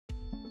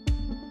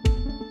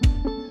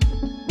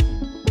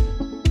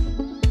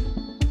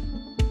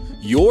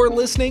You're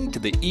listening to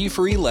the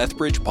E3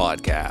 Lethbridge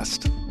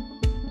podcast.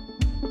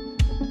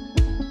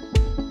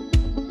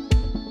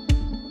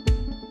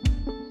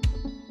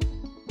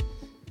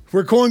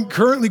 We're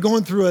currently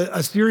going through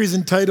a series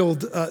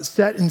entitled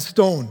Set in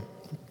Stone.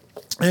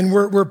 And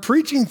we're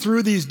preaching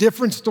through these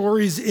different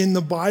stories in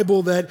the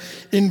Bible that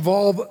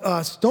involve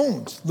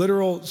stones,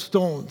 literal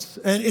stones.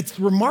 And it's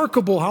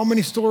remarkable how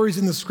many stories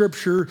in the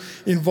scripture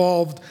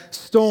involved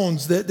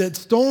stones, that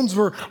stones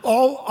were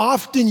all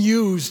often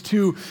used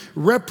to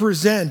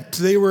represent.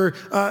 They were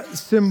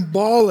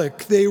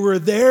symbolic. They were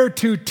there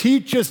to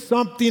teach us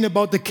something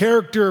about the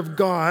character of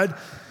God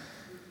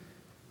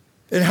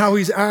and how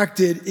he's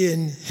acted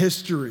in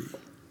history.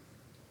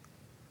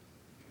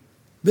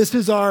 This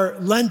is our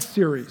Lent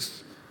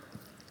series.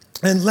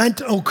 And Lent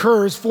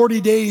occurs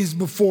 40 days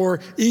before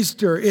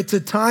Easter. It's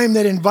a time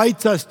that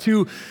invites us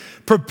to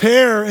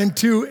prepare and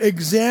to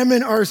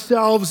examine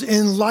ourselves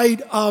in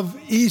light of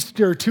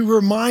Easter, to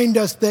remind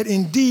us that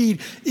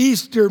indeed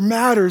Easter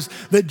matters,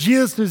 that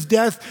Jesus'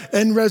 death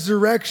and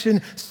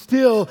resurrection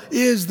still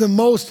is the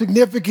most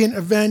significant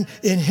event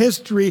in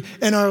history,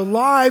 and our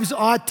lives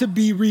ought to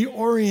be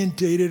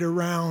reorientated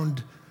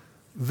around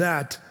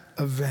that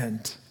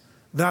event.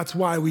 That's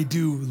why we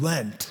do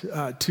Lent,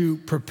 to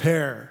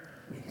prepare,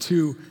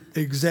 to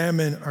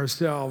examine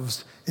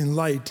ourselves in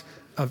light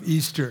of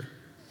Easter.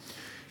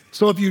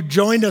 So if you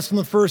joined us on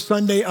the first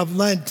Sunday of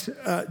Lent,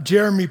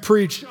 Jeremy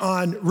preached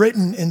on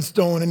written in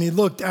stone, and he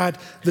looked at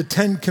the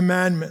 10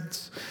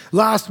 Commandments.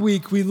 Last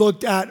week, we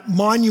looked at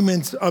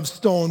monuments of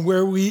stone,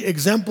 where we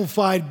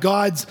exemplified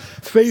God's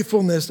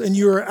faithfulness, and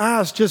you were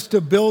asked just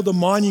to build a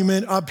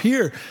monument up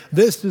here.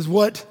 This is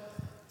what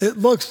it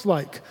looks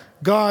like.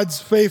 God's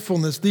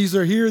faithfulness. These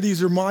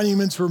are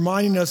monuments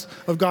reminding us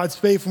of God's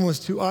faithfulness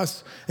to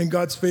us and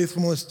God's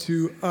faithfulness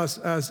to us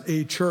as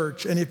a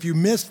church. And if you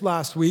missed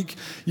last week,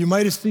 you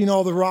might have seen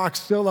all the rocks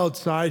still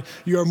outside.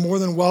 You are more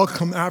than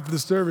welcome after the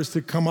service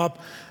to come up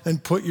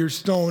and put your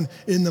stone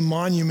in the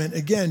monument.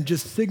 Again,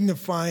 just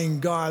signifying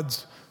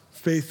God's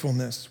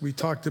faithfulness. We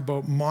talked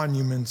about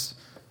monuments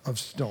of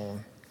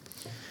stone.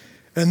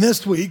 And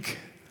this week,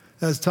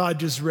 as Todd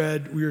just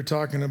read, we were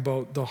talking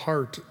about the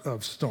heart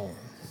of stone.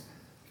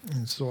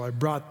 And so I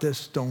brought this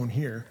stone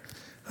here.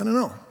 I don't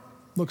know,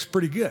 looks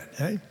pretty good,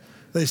 eh?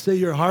 They say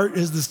your heart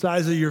is the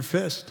size of your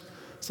fist.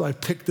 So I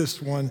picked this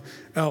one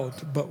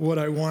out. But what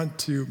I want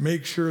to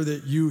make sure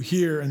that you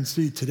hear and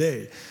see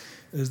today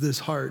is this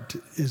heart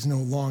is no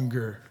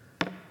longer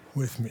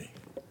with me.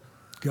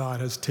 God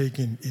has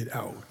taken it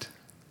out,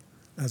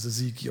 as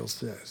Ezekiel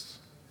says.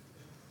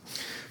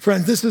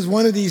 Friends, this is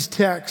one of these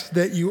texts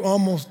that you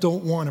almost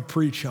don't want to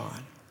preach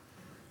on,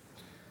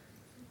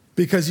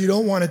 because you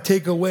don't want to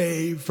take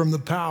away from the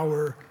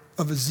power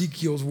of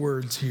Ezekiel's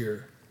words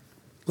here.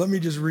 Let me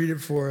just read it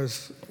for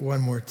us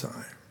one more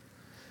time.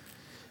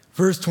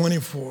 Verse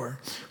 24,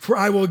 "For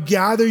I will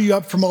gather you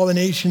up from all the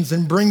nations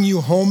and bring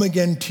you home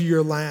again to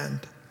your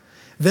land.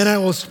 Then I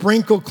will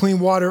sprinkle clean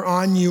water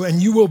on you,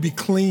 and you will be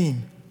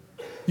clean.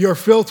 Your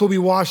filth will be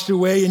washed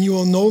away, and you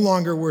will no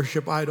longer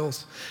worship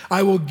idols.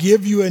 I will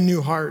give you a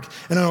new heart,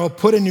 and I will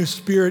put a new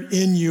spirit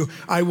in you.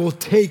 I will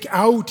take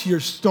out your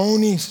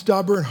stony,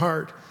 stubborn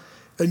heart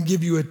and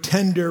give you a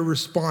tender,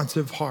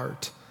 responsive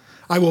heart.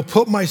 I will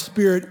put my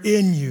spirit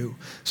in you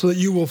so that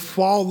you will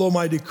follow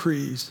my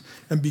decrees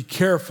and be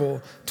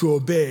careful to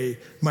obey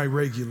my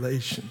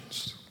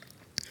regulations."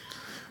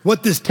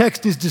 What this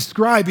text is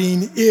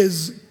describing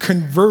is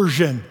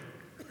conversion.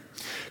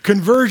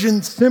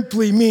 Conversion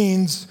simply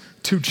means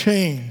to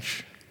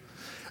change.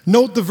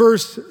 Note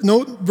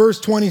verse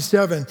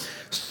 27,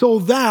 "So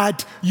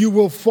that you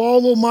will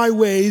follow my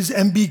ways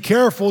and be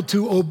careful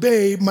to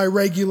obey my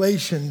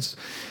regulations."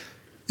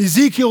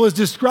 Ezekiel is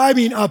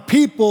describing a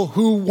people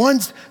who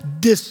once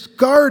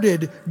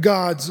discarded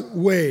God's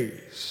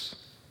ways,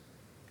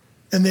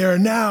 and they are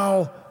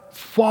now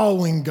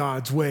following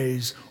God's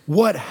ways.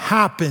 What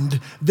happened?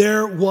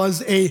 There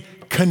was a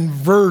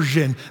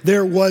conversion.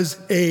 There was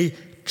a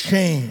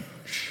change.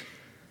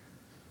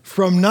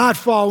 From not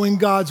following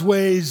God's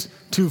ways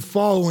to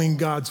following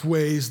God's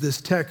ways, this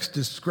text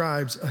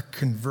describes a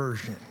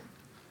conversion.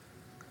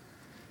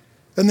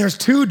 And there's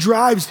two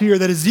drives here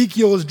that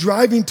Ezekiel is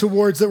driving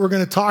towards that we're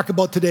going to talk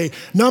about today.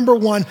 Number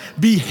one,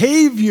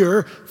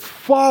 behavior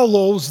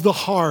follows the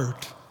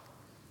heart.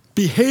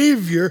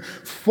 Behavior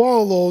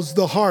follows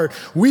the heart.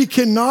 We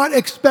cannot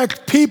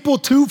expect people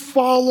to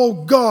follow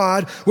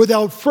God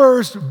without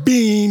first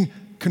being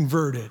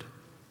converted.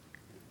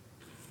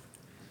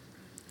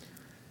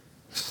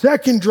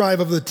 Second drive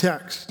of the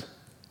text.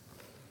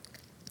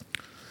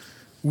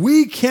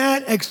 We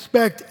can't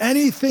expect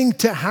anything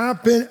to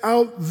happen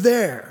out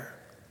there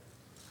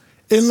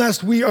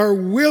unless we are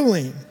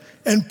willing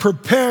and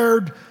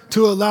prepared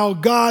to allow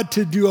God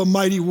to do a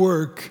mighty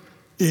work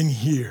in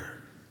here.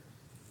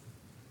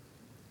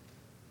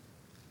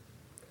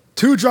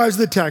 Two drives of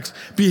the text.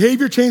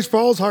 Behavior change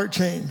follows heart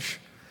change.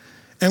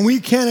 And we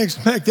can't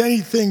expect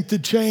anything to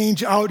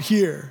change out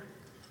here.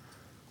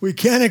 We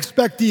can't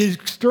expect the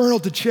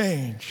external to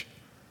change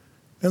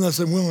unless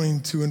I'm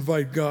willing to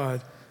invite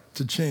God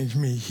to change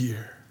me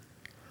here.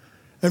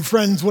 And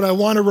friends, what I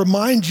want to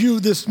remind you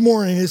this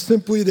morning is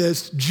simply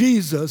this: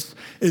 Jesus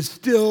is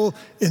still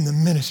in the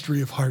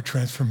ministry of heart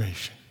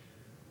transformation.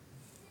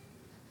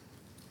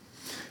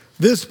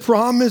 This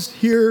promise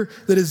here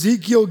that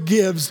Ezekiel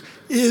gives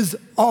is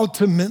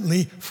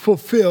ultimately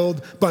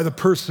fulfilled by the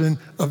person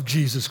of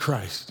Jesus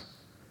Christ.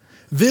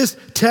 This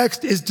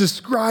text is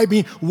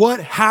describing what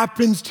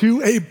happens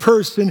to a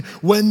person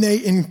when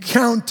they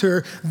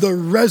encounter the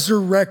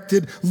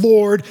resurrected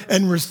Lord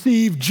and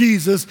receive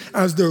Jesus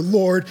as their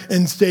Lord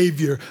and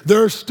Savior.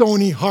 Their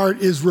stony heart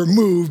is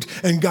removed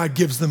and God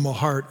gives them a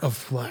heart of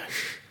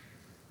flesh.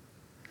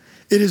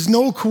 It is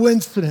no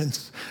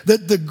coincidence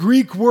that the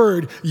Greek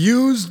word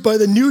used by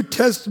the New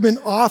Testament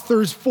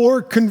authors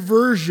for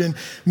conversion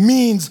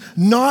means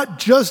not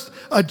just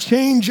a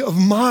change of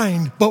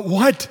mind, but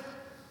what?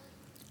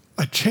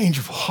 A change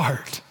of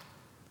heart.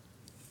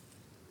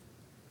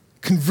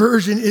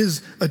 Conversion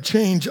is a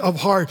change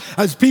of heart.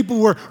 As people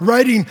were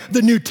writing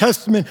the New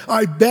Testament,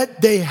 I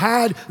bet they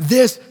had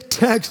this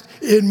text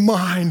in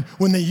mind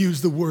when they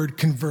used the word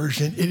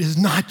conversion. It is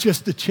not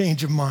just a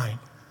change of mind.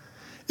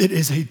 It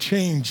is a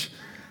change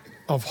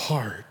of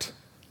heart.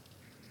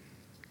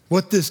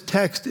 What this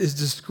text is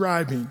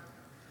describing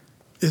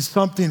is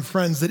something,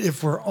 friends, that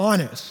if we're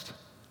honest,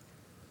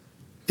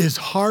 is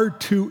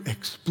hard to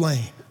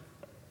explain.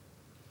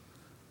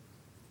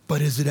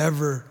 But is it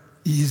ever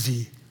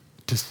easy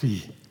to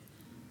see?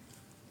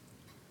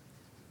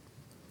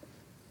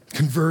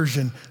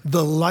 Conversion,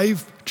 the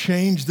life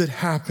change that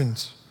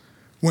happens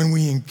when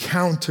we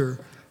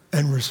encounter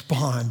and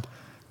respond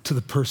to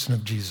the person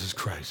of Jesus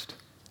Christ.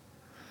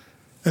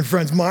 And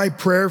friends, my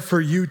prayer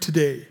for you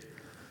today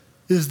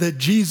is that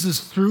Jesus,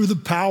 through the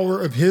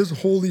power of his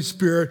Holy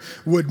Spirit,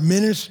 would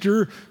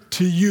minister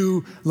to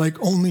you like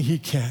only he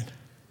can.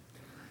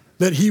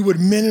 That he would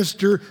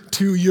minister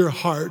to your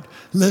heart.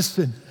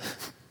 Listen,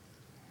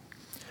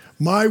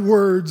 my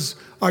words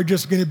are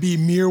just going to be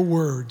mere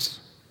words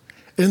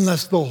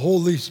unless the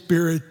Holy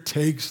Spirit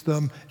takes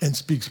them and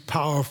speaks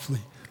powerfully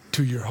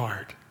to your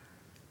heart.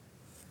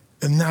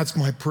 And that's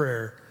my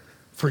prayer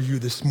for you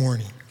this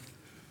morning.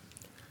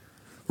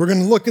 We're going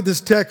to look at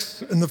this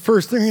text, and the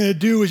first thing I'm going to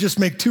do is just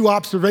make two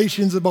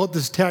observations about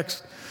this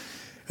text.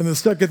 And the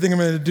second thing I'm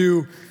going to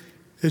do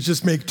is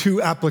just make two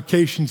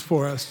applications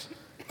for us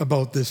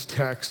about this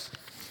text.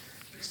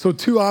 So,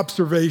 two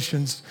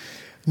observations.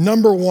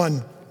 Number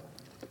one,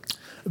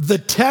 the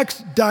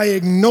text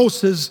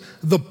diagnoses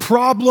the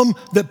problem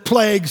that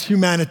plagues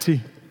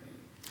humanity.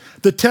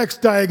 The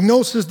text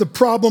diagnoses the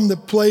problem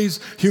that plagues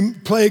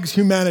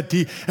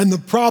humanity, and the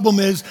problem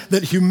is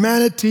that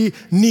humanity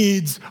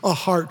needs a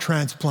heart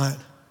transplant.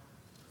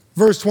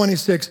 Verse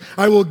 26,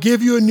 I will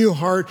give you a new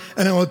heart,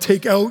 and I will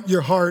take out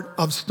your heart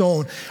of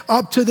stone.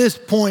 Up to this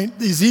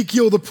point,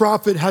 Ezekiel the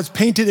prophet has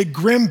painted a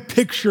grim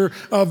picture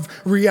of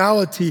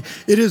reality.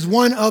 It is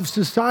one of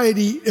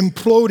society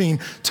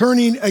imploding,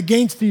 turning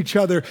against each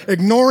other,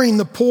 ignoring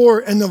the poor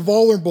and the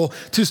vulnerable.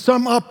 To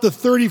sum up the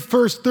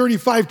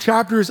 35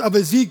 chapters of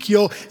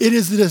Ezekiel, it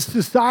is the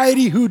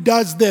society who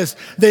does this.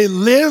 They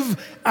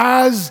live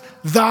as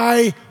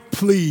thy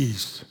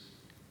please.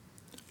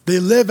 They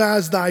live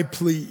as thy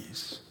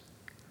please.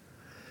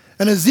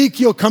 And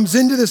Ezekiel comes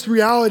into this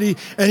reality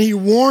and he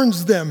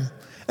warns them,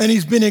 and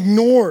he's been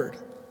ignored.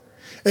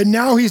 And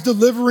now he's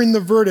delivering the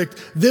verdict.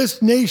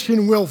 This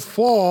nation will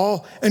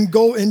fall and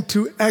go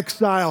into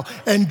exile.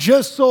 And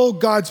just so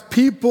God's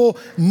people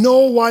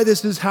know why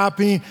this is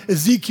happening,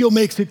 Ezekiel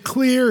makes it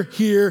clear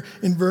here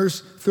in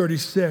verse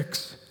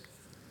 36.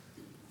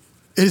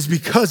 It is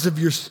because of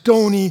your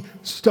stony,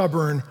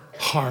 stubborn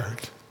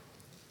heart.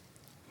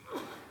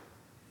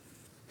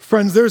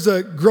 Friends, there's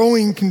a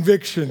growing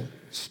conviction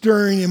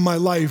stirring in my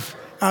life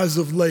as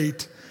of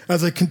late,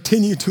 as I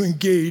continue to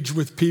engage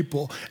with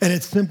people. And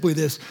it's simply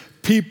this: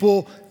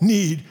 people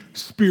need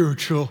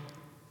spiritual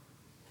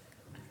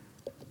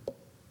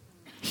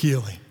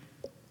healing.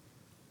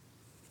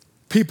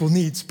 People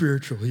need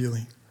spiritual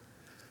healing.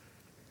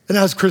 And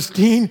as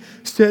Christine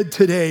said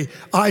today,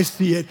 I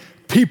see it.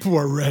 People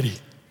are ready.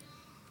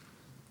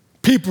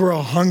 People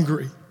are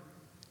hungry.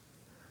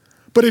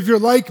 But if you're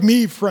like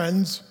me,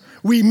 friends,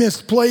 we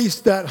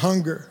misplace that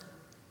hunger.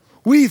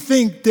 We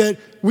think that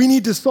we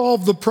need to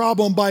solve the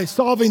problem by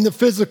solving the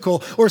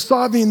physical or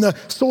solving the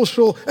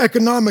social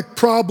economic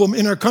problem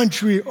in our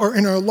country or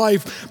in our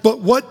life.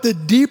 But what the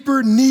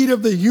deeper need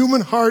of the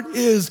human heart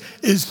is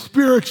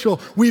spiritual.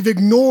 We've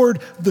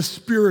ignored the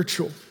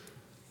spiritual.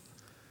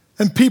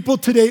 And people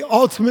today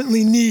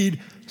ultimately need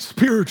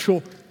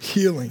spiritual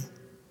healing.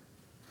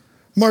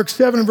 Mark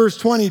 7, verse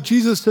 20,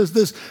 Jesus says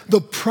this: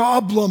 the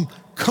problem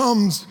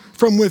comes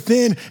from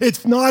within.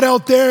 It's not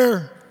out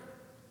there.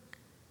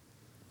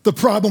 The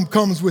problem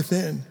comes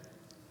within.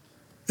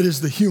 It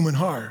is the human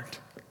heart.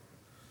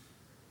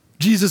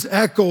 Jesus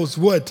echoes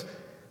what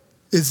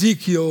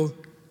Ezekiel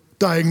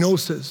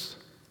diagnoses.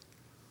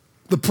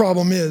 The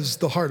problem is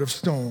the heart of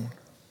stone.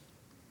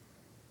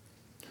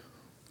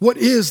 What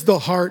is the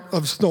heart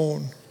of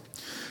stone?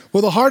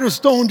 Well, the heart of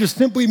stone just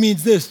simply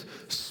means this: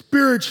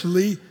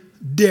 spiritually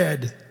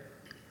dead,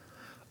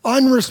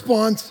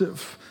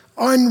 unresponsive,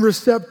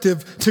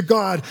 unreceptive to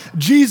God.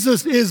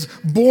 Jesus is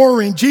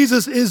boring.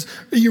 Jesus is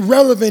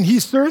irrelevant. He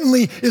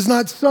certainly is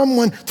not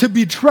someone to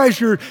be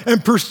treasured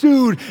and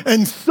pursued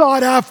and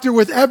sought after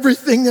with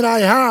everything that I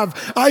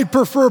have. I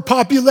prefer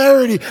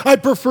popularity. I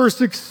prefer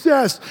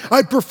success.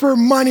 I prefer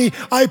money.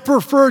 I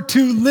prefer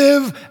to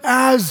live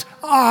as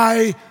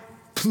I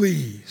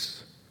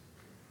please.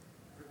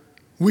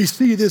 We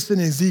see this in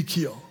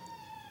Ezekiel.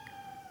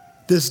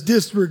 This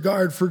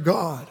disregard for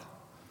God.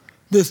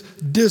 This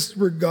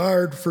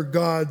disregard for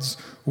God's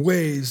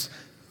ways.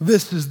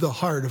 This is the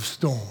heart of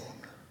stone.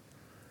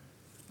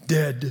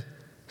 Dead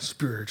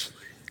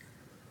spiritually.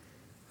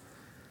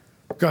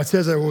 God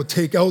says, I will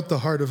take out the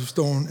heart of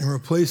stone and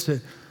replace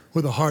it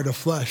with a heart of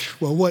flesh.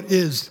 Well, what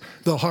is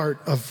the heart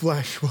of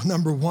flesh? Well,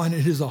 number one,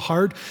 it is a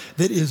heart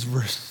that is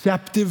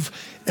receptive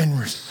and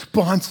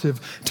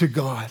responsive to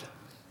God.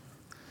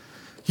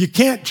 You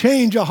can't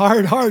change a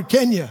hard heart,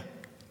 can you?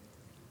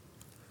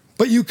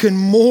 But you can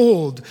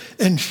mold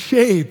and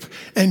shape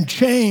and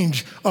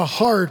change a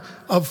heart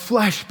of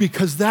flesh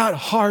because that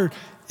heart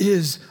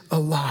is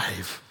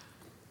alive.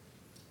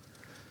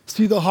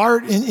 See, the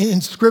heart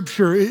in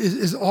Scripture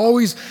is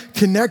always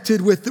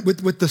connected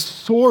with the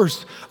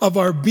source of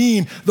our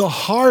being. The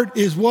heart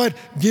is what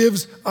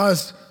gives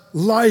us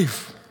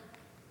life.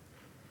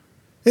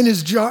 In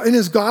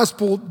his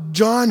gospel,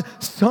 John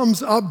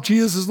sums up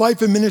Jesus'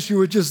 life and ministry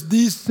with just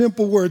these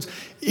simple words.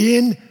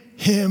 In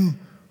him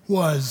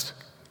was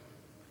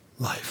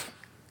life.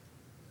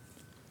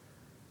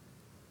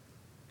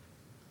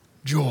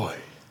 Joy,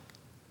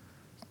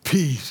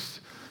 peace,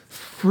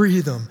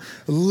 freedom,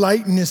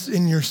 lightness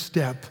in your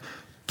step,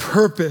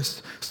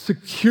 purpose,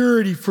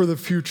 security for the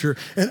future,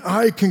 and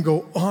I can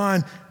go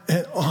on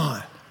and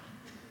on.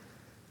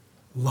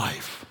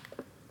 Life.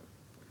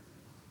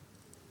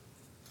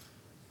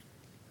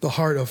 The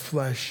heart of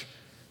flesh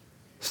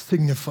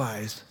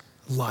signifies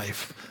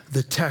life.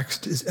 The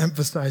text is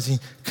emphasizing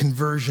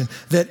conversion,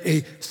 that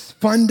a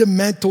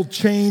fundamental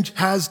change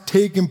has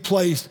taken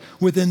place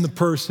within the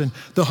person.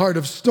 The heart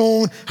of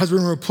stone has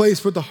been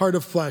replaced with the heart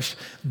of flesh,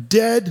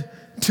 dead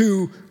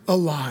to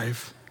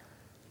alive.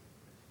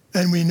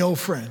 And we know,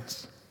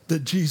 friends,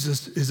 that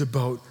Jesus is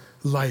about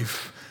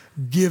life,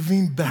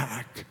 giving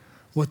back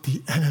what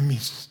the enemy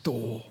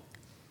stole.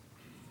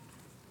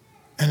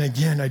 And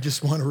again, I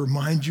just want to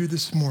remind you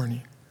this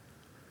morning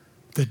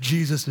that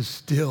Jesus is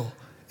still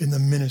in the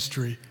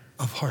ministry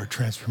of heart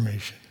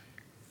transformation.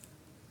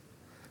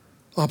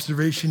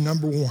 Observation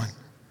number one,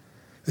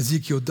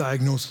 Ezekiel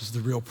diagnoses the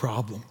real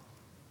problem.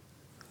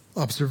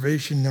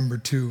 Observation number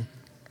two,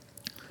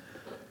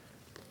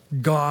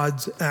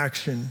 God's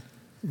action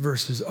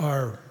versus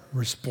our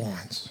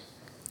response.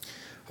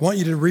 I want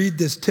you to read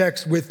this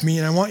text with me,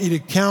 and I want you to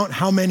count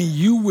how many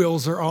you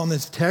wills are on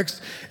this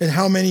text and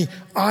how many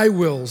I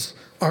wills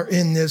are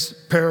in this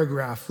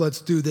paragraph.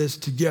 Let's do this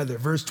together.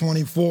 Verse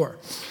 24.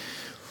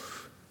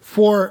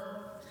 For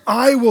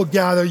I will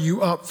gather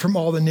you up from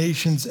all the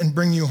nations and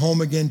bring you home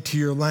again to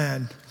your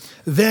land.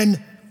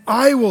 Then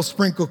I will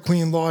sprinkle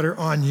clean water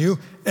on you,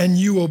 and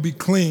you will be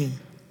clean.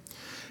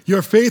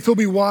 Your faith will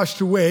be washed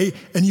away,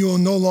 and you will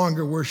no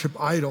longer worship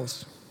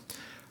idols.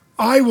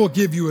 I will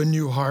give you a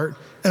new heart,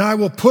 and I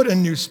will put a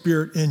new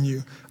spirit in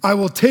you. I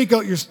will take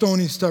out your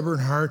stony, stubborn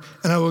heart,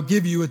 and I will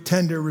give you a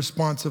tender,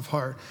 responsive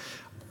heart.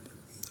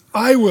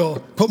 I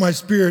will put my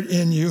spirit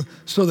in you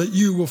so that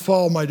you will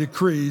follow my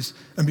decrees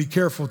and be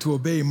careful to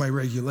obey my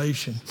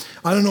regulation.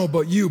 I don't know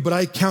about you, but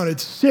I counted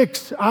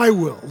 6 I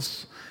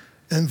wills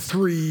and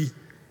 3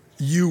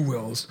 you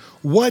wills.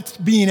 What's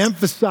being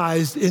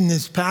emphasized in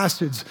this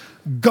passage?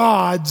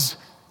 God's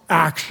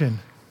action.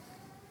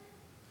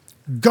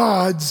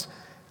 God's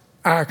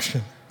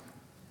action.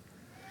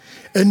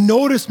 And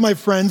notice, my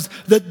friends,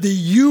 that the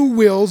you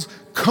wills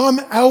come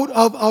out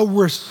of a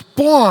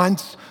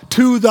response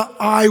to the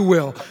I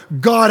will.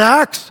 God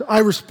acts, I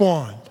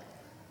respond.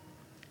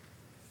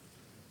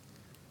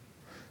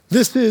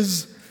 This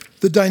is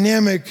the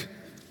dynamic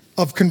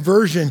of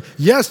conversion.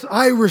 Yes,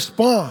 I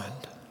respond,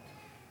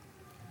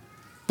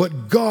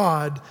 but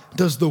God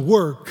does the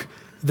work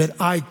that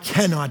I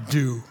cannot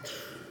do.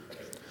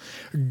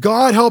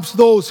 God helps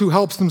those who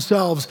help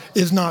themselves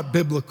is not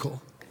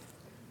biblical.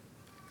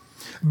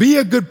 Be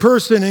a good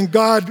person and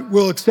God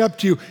will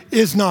accept you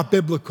is not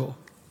biblical.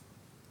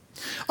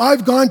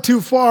 I've gone too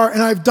far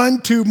and I've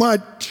done too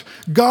much.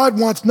 God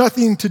wants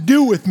nothing to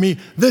do with me.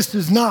 This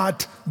is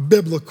not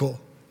biblical.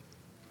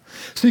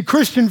 See,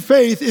 Christian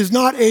faith is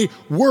not a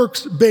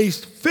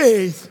works-based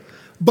faith,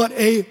 but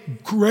a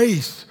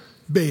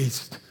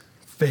grace-based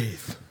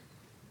faith.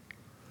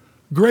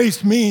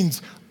 Grace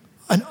means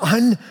an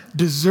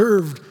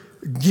undeserved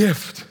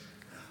gift.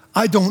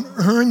 I don't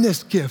earn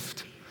this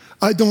gift.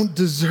 I don't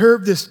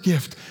deserve this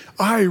gift.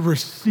 I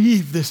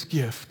receive this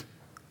gift.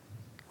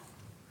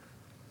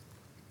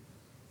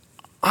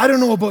 I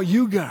don't know about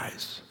you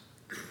guys,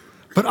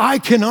 but I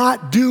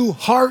cannot do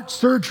heart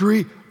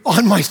surgery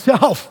on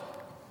myself.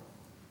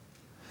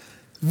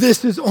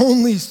 This is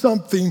only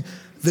something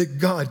that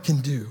God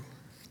can do.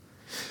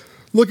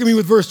 Look at me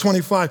with verse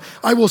 25.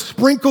 I will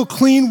sprinkle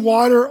clean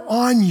water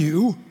on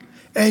you,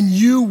 and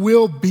you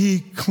will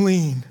be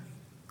clean.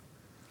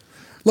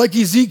 Like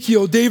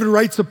Ezekiel, David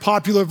writes a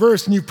popular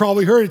verse, and you've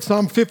probably heard it,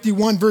 Psalm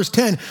 51, verse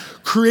 10.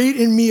 Create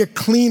in me a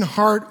clean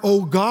heart,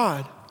 O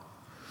God.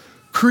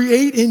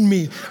 Create in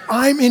me.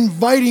 I'm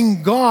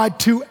inviting God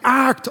to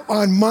act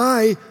on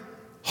my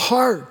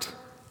heart.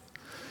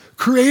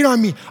 Create on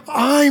me.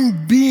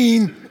 I'm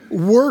being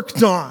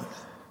worked on.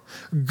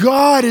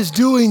 God is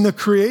doing the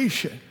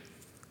creation.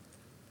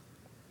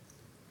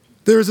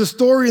 There's a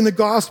story in the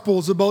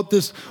Gospels about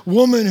this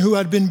woman who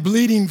had been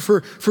bleeding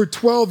for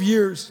 12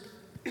 years.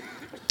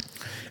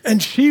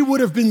 And she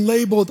would have been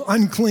labeled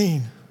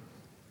unclean.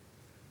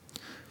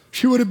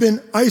 She would have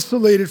been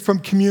isolated from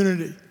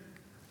community.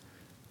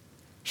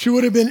 She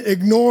would have been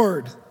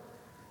ignored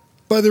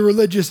by the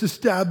religious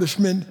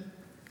establishment.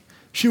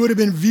 She would have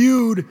been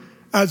viewed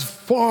as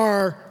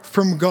far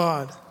from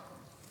God.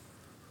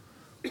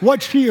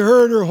 What she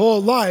heard her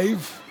whole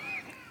life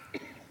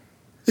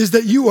is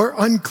that you are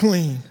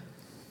unclean.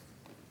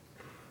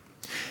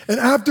 And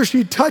after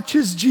she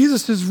touches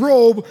Jesus'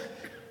 robe,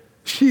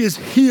 she is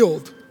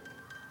healed.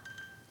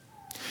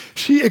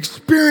 She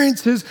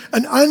experiences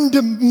an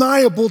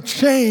undeniable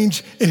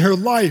change in her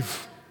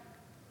life.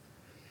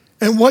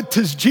 And what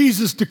does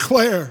Jesus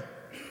declare?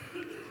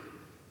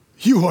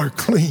 You are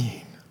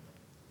clean.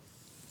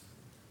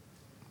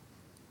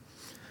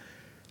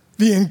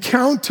 The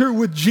encounter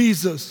with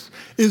Jesus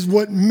is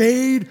what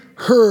made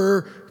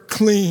her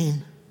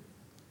clean.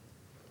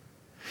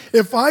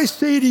 If I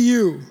say to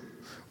you,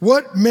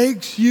 what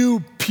makes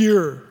you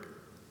pure?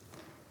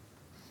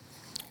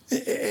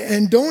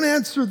 And don't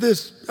answer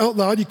this out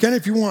loud. You can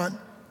if you want.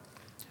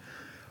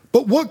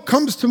 But what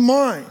comes to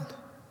mind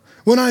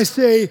when I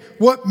say,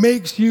 what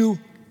makes you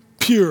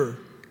pure?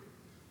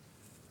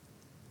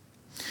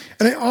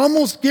 And I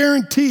almost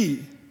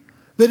guarantee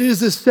that it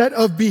is a set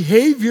of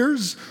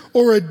behaviors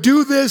or a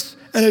do this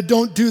and a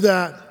don't do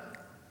that.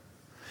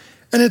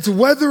 And it's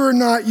whether or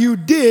not you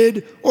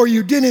did or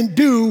you didn't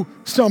do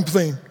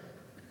something.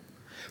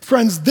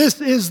 Friends, this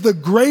is the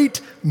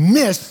great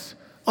miss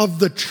of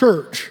the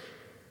church.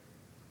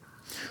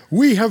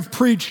 We have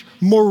preached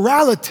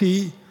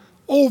morality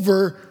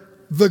over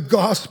the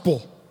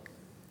gospel.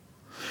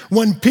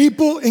 When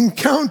people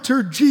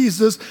encounter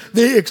Jesus,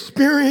 they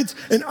experience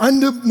an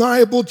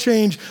undeniable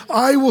change.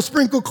 I will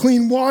sprinkle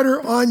clean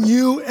water on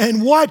you,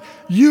 and what?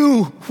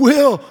 You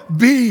will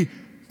be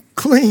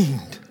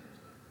cleaned.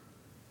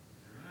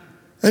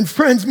 And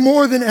friends,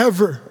 more than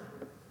ever,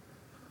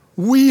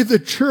 we, the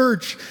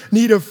church,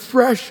 need a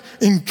fresh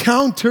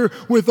encounter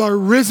with our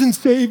risen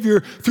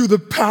Savior through the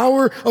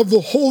power of the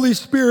Holy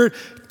Spirit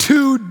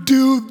to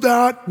do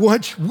that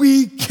which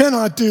we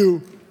cannot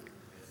do.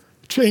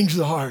 Change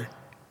the heart.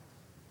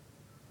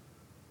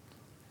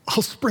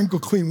 I'll sprinkle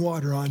clean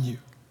water on you,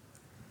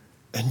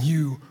 and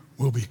you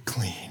will be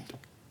cleaned.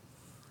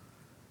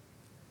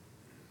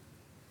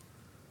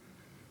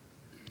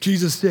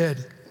 Jesus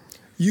said,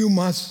 you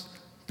must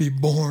be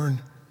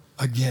born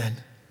again.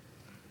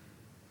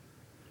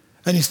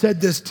 And he said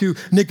this to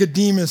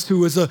Nicodemus, who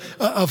was a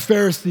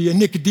Pharisee, and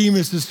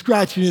Nicodemus is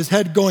scratching his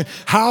head going,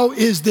 how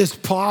is this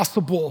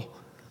possible?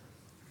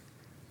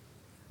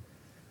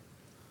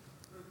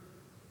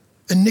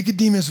 And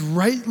Nicodemus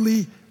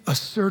rightly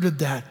asserted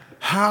that.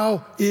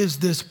 How is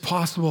this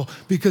possible?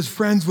 Because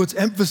friends, what's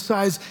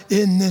emphasized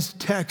in this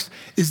text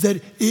is that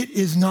it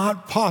is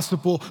not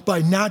possible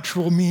by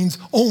natural means,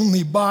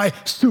 only by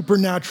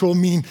supernatural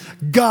means.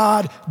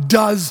 God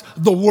does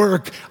the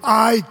work.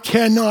 I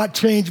cannot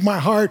change my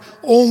heart.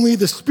 Only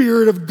the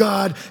Spirit of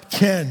God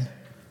can.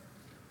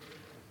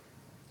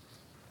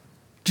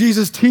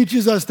 Jesus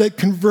teaches us that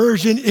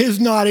conversion is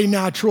not a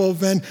natural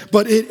event,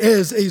 but it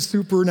is a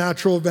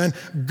supernatural event.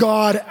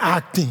 God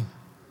acting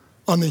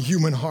on the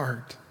human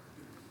heart.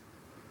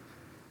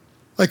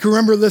 I can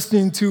remember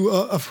listening to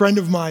a friend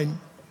of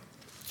mine.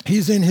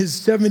 He's in his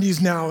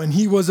 70s now, and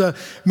he was a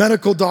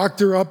medical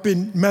doctor up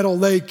in Meadow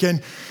Lake,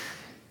 and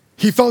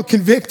he felt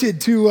convicted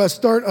to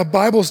start a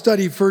Bible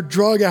study for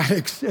drug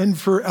addicts and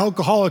for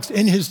alcoholics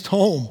in his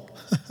home.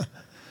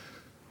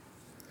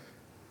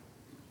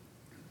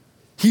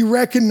 He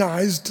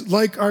recognized,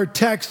 like our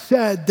text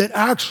said, that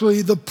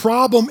actually the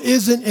problem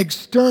isn't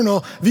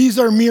external. These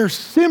are mere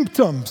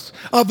symptoms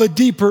of a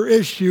deeper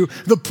issue.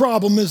 The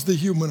problem is the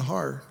human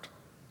heart.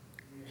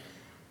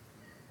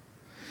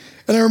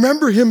 And I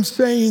remember him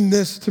saying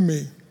this to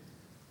me.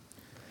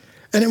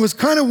 And it was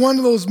kind of one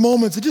of those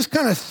moments, it just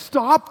kind of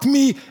stopped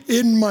me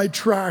in my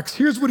tracks.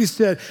 Here's what he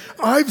said.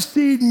 I've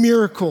seen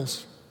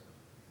miracles.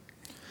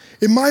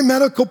 In my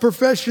medical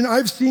profession,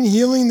 I've seen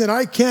healing that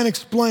I can't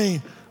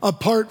explain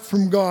apart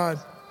from God.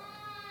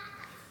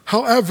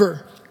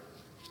 However,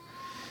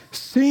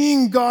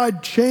 seeing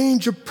God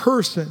change a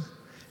person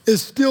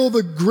is still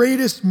the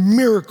greatest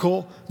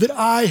miracle that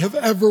I have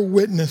ever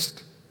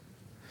witnessed.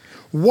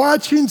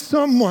 Watching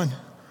someone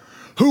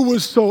who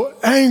was so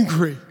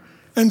angry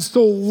and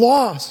so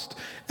lost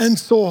and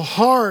so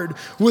hard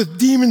with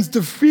demons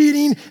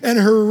defeating and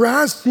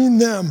harassing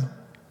them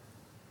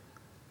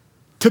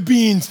to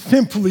being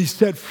simply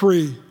set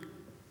free.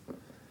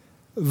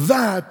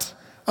 That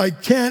I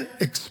can't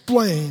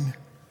explain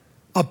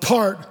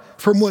apart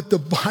from what the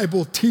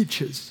Bible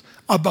teaches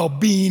about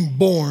being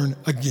born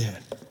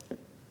again.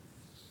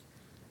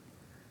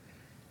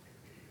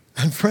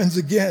 And friends,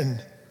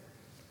 again,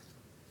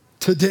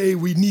 today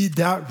we need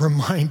that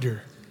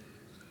reminder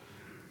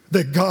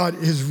that God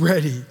is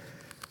ready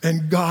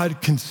and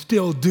God can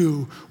still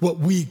do what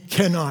we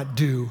cannot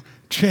do,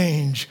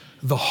 change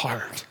the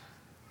heart.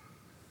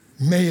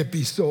 May it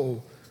be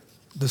so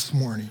this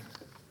morning.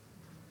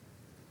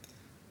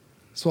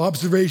 So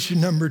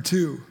observation number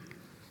 2,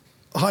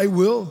 I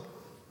will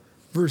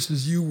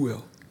versus you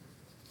will.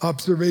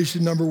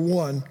 Observation number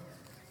 1,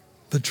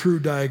 the true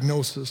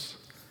diagnosis.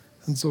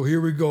 And so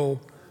here we go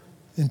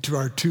into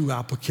our 2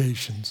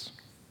 applications.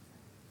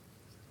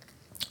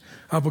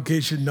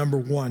 Application number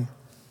 1.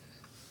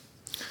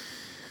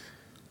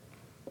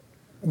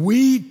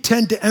 We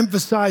tend to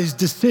emphasize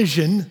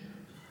decision,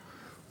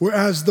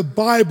 whereas the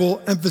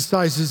Bible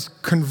emphasizes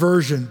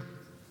conversion.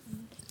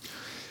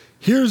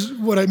 Here's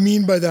what I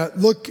mean by that.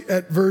 Look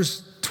at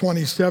verse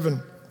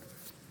 27.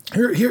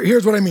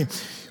 Here's what I mean.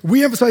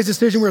 We emphasize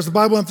decision, whereas the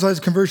Bible emphasizes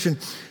conversion.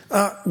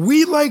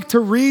 We like to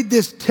read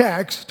this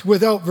text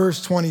without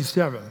verse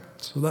 27.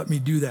 So let me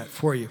do that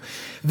for you.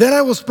 Then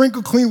I will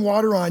sprinkle clean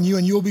water on you,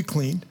 and you will be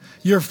cleaned.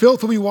 Your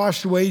filth will be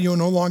washed away, and you will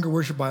no longer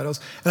worship idols.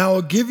 And I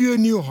will give you a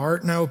new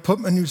heart, and I will put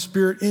my new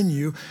spirit in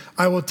you.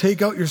 I will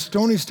take out your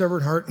stony,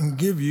 stubborn heart and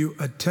give you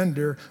a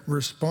tender,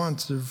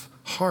 responsive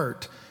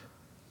heart.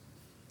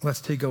 Let's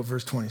take out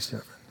verse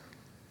 27.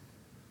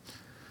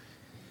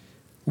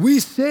 We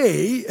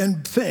say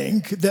and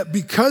think that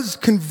because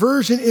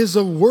conversion is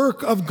a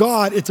work of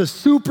God, it's a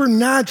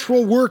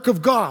supernatural work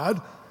of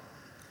God,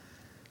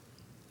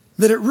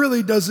 that it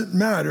really doesn't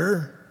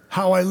matter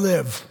how I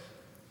live.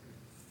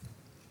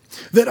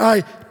 That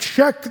I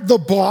check the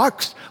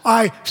box,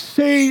 I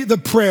say the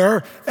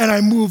prayer, and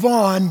I move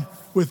on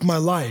with my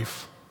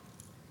life.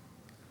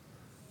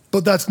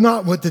 But that's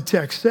not what the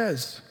text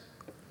says.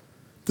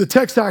 The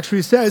text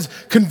actually says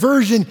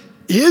conversion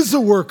is a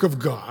work of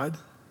God,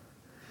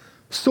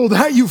 so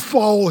that you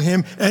follow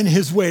him and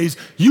his ways.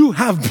 You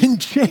have been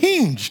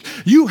changed.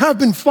 You have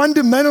been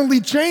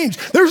fundamentally changed.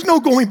 There's no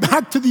going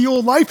back to the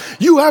old life.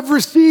 You have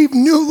received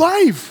new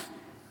life.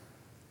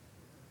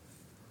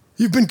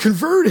 You've been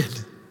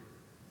converted.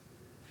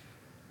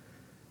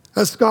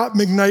 As Scott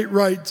McKnight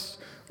writes,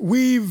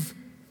 we've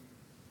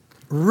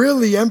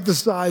really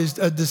emphasized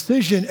a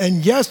decision,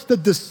 and yes, the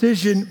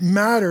decision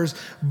matters,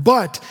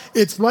 but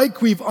it's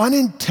like we've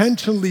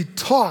unintentionally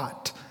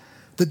taught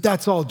that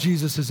that's all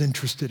Jesus is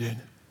interested in.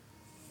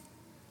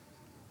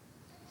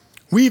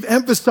 We've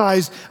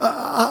emphasized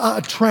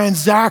a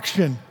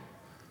transaction,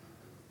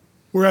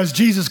 whereas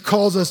Jesus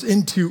calls us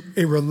into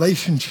a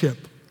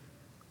relationship.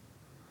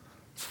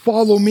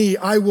 Follow me,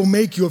 I will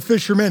make you a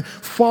fisherman.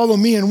 Follow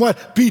me and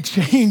what? Be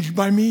changed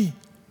by me.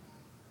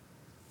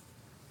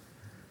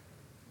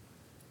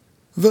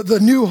 The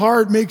new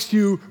heart makes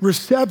you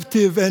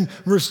receptive and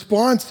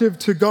responsive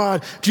to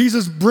God.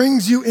 Jesus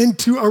brings you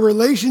into a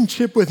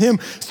relationship with him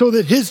so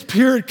that his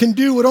Spirit can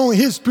do what only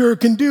his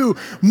Spirit can do,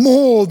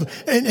 mold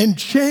and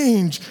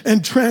change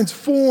and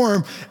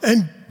transform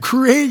and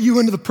create you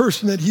into the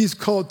person that he's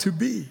called to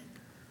be.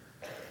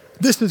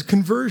 This is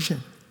conversion.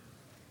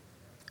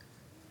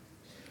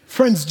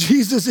 Friends,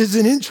 Jesus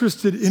isn't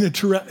interested in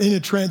a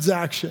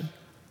transaction,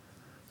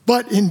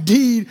 but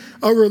indeed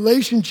a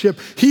relationship.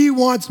 He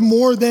wants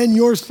more than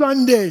your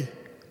Sunday.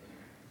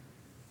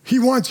 He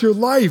wants your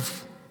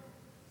life.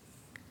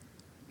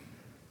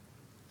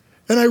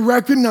 And I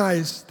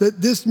recognize that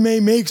this may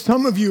make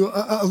some of you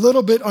a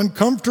little bit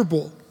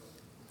uncomfortable.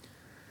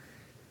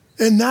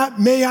 And that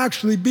may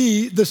actually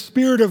be the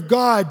Spirit of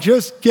God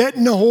just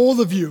getting a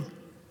hold of you,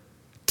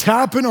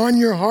 tapping on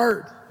your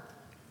heart.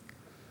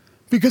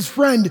 Because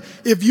friend,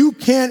 if you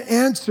can't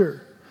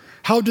answer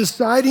how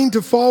deciding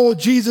to follow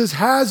Jesus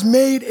has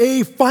made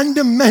a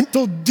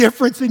fundamental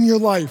difference in your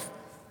life,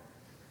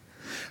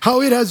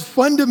 how it has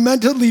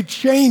fundamentally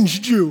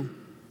changed you,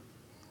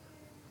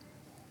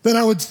 then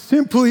I would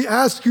simply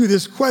ask you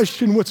this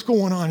question: what's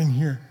going on in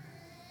here?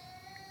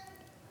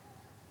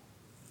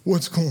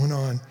 What's going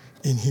on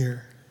in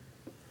here?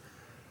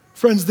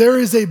 Friends, there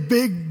is a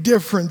big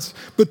difference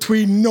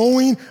between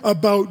knowing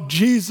about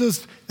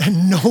Jesus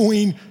and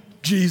knowing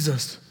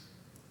Jesus.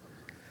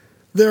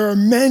 There are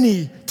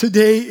many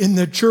today in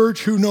the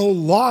church who know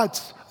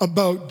lots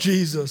about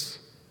Jesus,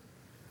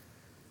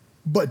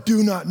 but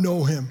do not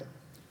know him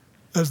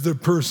as their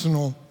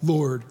personal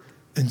Lord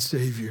and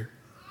Savior.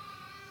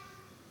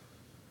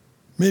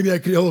 Maybe I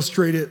could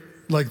illustrate it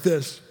like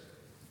this.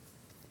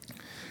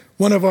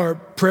 One of our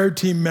prayer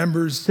team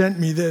members sent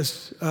me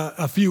this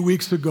a few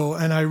weeks ago,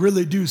 and I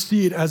really do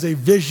see it as a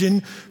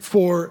vision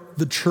for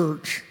the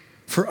church,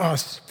 for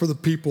us, for the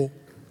people.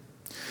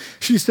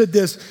 She said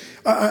this: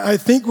 I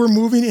think we're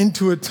moving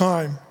into a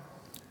time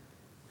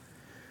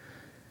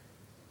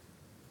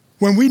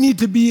when we need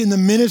to be in the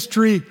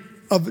ministry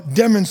of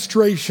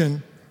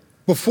demonstration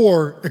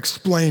before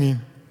explaining.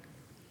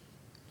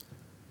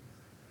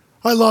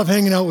 I love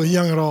hanging out with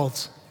young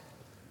adults.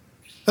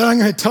 And I'm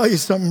going to tell you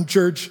something,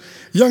 church.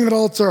 Young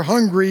adults are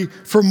hungry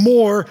for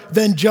more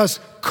than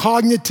just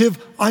cognitive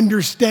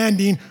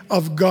understanding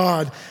of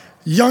God.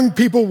 Young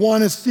people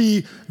want to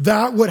see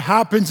that what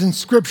happens in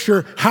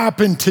Scripture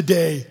happen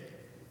today.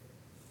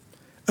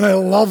 And I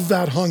love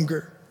that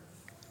hunger.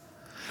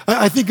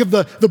 I think of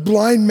the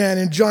blind man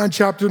in John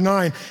chapter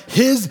 9.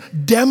 His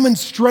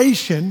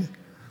demonstration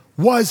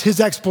was his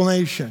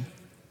explanation.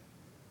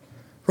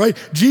 Right?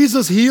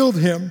 Jesus healed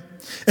him,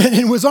 and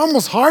it was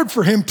almost hard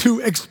for him to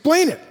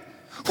explain it.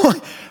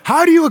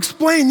 How do you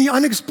explain the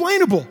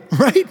unexplainable,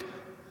 right?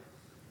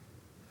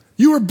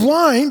 You were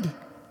blind,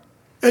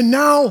 and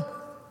now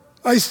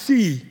I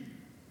see.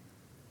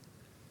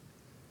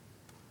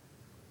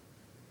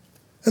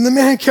 And the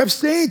man kept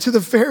saying to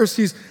the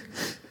Pharisees,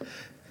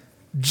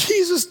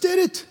 Jesus did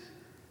it.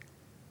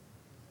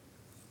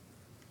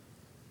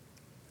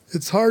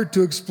 It's hard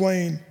to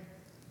explain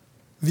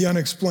the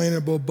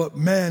unexplainable, but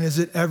man, is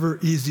it ever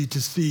easy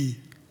to see.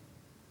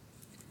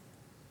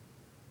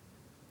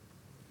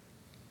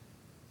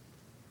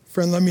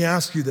 Friend, let me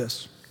ask you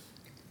this.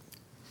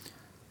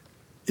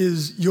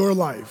 Is your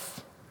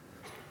life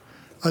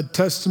a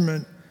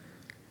testament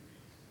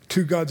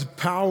to God's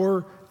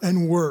power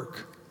and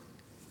work,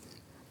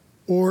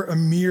 or a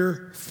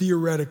mere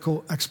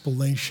theoretical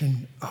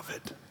explanation of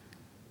it?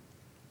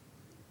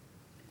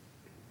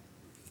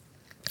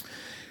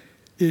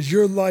 Is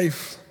your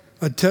life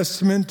a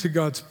testament to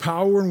God's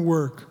power and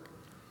work,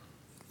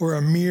 or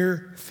a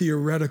mere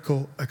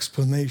theoretical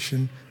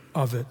explanation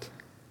of it?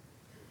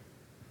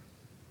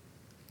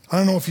 I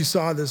don't know if you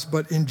saw this,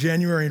 but in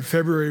January and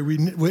February, we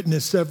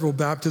witnessed several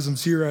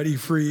baptisms here at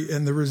E-Free,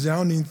 and the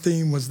resounding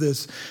theme was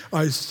this: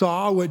 I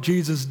saw what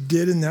Jesus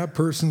did in that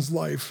person's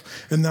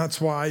life, and that's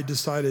why I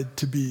decided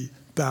to be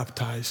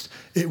baptized.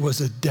 It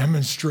was a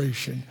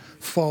demonstration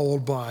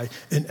followed by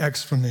an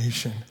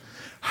explanation.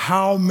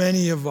 How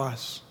many of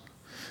us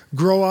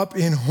grow up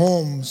in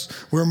homes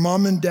where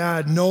mom and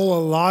dad know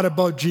a lot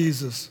about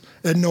Jesus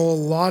and know a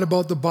lot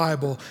about the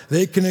Bible?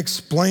 They can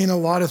explain a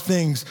lot of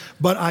things,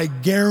 but I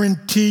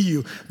guarantee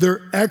you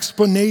their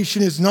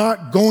explanation is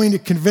not going to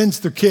convince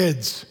their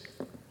kids.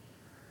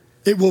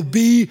 It will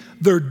be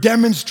their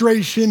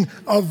demonstration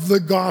of the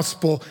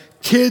gospel.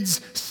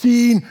 Kids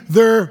seeing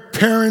their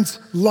parents'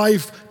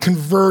 life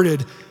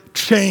converted,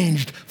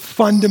 changed,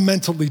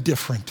 fundamentally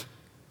different.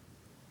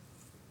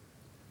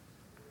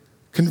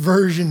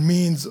 Conversion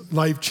means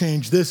life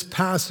change. This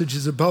passage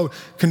is about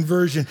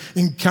conversion.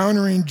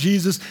 Encountering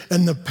Jesus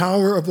and the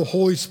power of the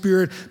Holy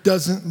Spirit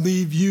doesn't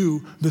leave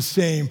you the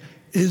same.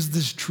 Is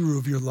this true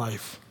of your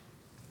life?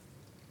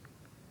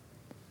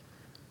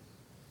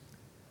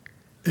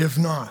 If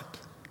not,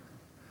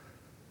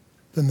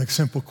 then the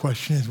simple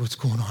question is, what's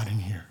going on in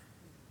here?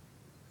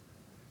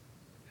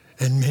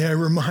 And may I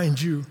remind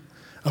you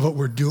of what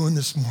we're doing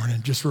this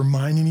morning, just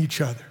reminding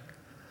each other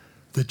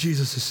that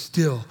Jesus is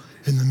still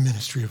in the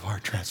ministry of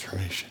heart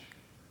transformation.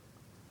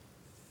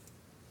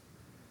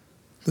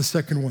 The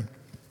second one.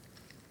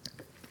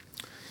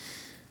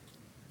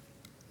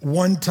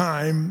 One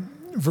time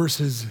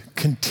versus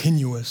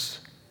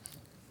continuous.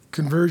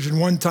 Conversion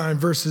one time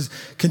versus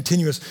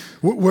continuous.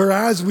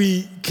 Whereas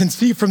we can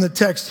see from the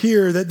text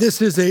here that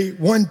this is a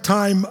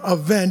one-time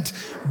event,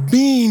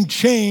 being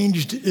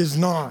changed is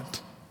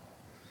not.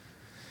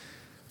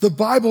 The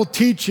Bible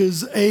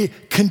teaches a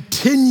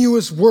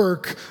continuous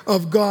work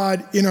of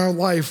God in our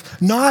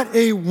life, not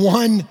a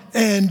one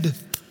and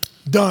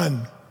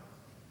done.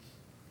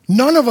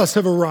 None of us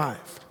have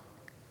arrived.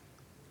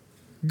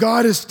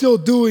 God is still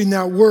doing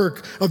that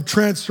work of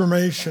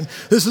transformation.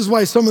 This is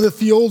why some of the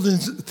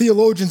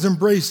theologians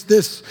embrace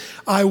this: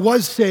 I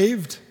was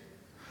saved,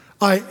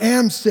 I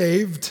am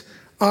saved,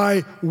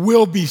 I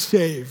will be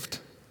saved.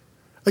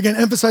 Again,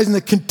 emphasizing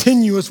the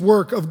continuous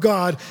work of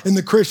God in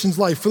the Christian's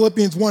life.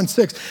 Philippians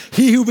 1:6,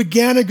 he who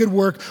began a good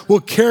work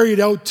will carry it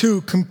out to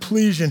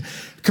completion.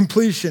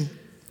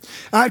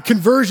 At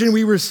conversion,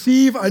 we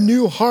receive a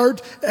new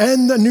heart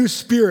and a new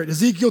spirit.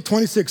 Ezekiel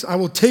 26, I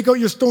will take out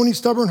your stony,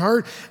 stubborn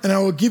heart, and I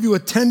will give you a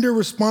tender,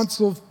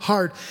 responsive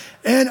heart,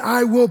 and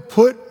I will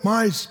put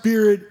my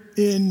spirit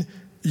in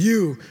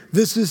you.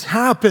 This has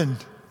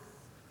happened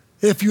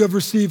if you have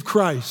received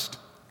Christ.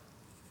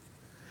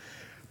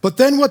 But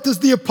then what does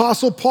the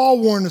Apostle Paul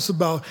warn us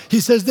about?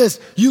 He says this: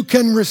 you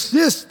can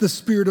resist the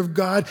Spirit of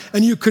God,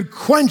 and you could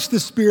quench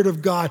the Spirit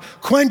of God.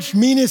 Quench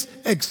means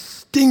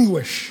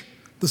extinguish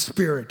the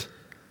Spirit.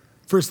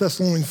 1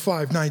 Thessalonians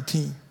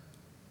 5:19.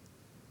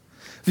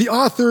 The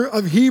author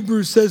of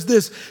Hebrews says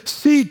this: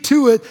 see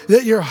to it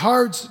that your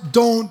hearts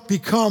don't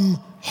become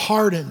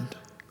hardened.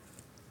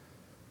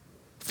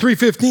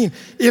 3:15,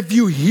 if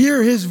you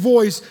hear his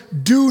voice,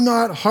 do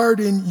not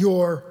harden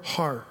your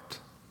heart.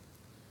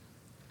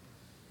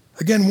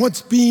 Again,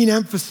 what's being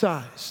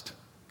emphasized?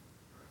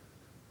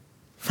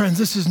 Friends,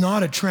 this is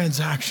not a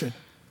transaction.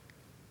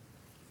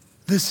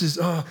 This is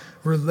a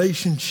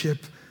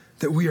relationship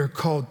that we are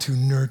called to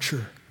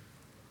nurture.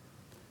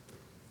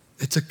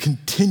 It's a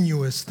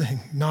continuous thing,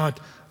 not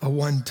a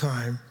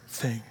one-time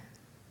thing.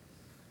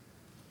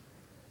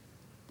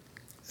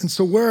 And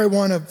so where I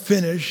want to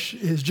finish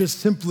is just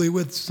simply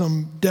with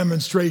some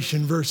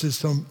demonstration versus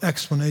some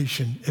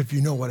explanation, if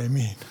you know what I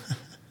mean.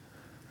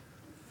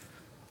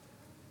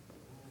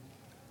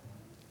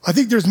 I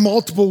think there's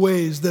multiple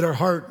ways that our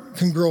heart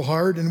can grow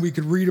hard, and we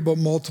could read about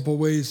multiple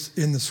ways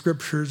in the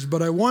scriptures,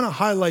 but I want to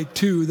highlight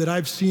two that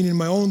I've seen in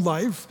my own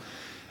life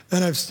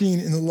and I've seen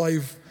in the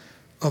life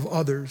of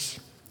others.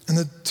 And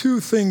the two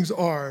things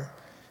are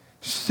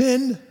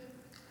sin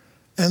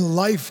and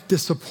life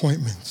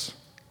disappointments.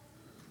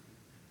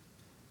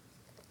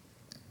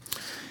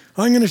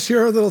 I'm going to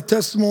share a little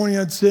testimony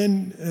on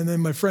sin, and then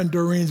my friend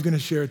Doreen's going to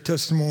share a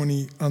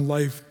testimony on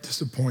life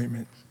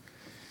disappointment.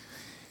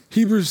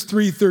 Hebrews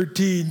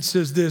 3:13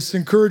 says this,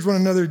 encourage one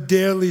another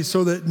daily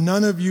so that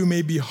none of you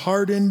may be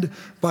hardened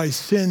by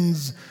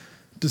sin's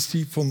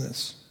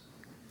deceitfulness.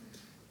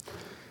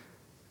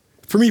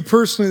 For me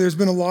personally, there's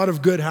been a lot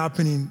of good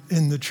happening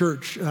in the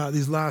church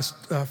these last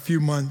few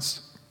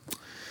months.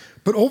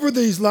 But over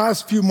these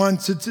last few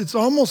months, it's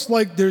almost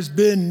like there's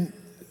been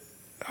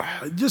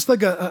just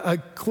like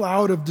a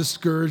cloud of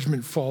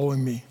discouragement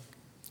following me.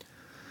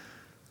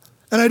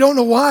 And I don't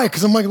know why,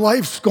 because I'm like,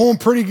 life's going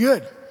pretty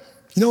good.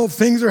 You know,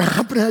 things are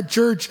happening at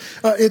church.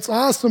 It's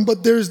awesome,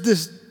 but there's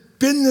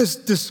been this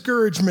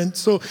discouragement.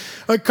 So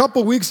a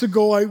couple weeks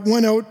ago, I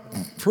went out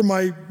for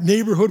my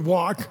neighborhood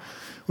walk,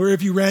 where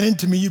if you ran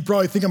into me, you'd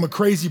probably think I'm a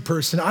crazy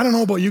person. I don't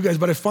know about you guys,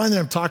 but I find that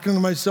I'm talking to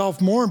myself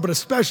more, but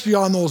especially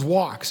on those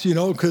walks, you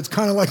know, because it's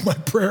kind of like my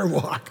prayer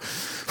walk.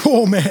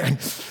 Oh, man.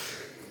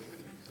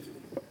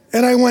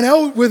 And I went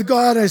out with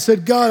God. I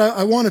said, God,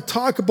 I want to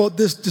talk about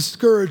this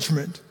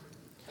discouragement.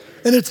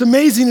 And it's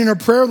amazing in our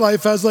prayer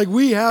life as like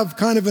we have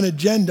kind of an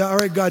agenda. All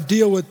right, God,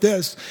 deal with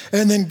this.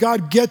 And then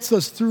God gets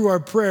us through our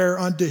prayer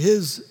onto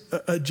his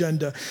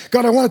agenda.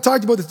 God, I want to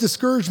talk about this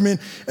discouragement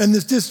and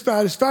this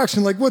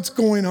dissatisfaction. Like, what's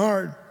going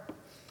on?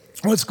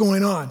 What's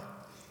going on?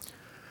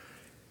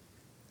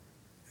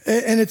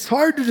 And it's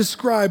hard to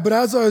describe, but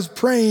as I was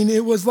praying,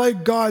 it was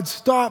like God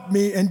stopped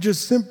me and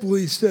just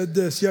simply said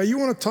this. Yeah, you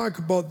want to talk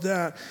about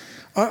that?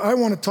 I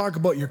want to talk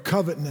about your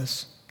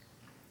covetousness.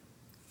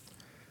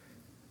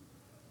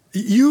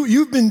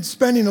 You've been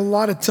spending a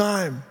lot of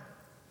time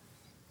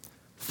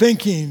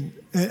thinking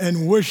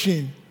and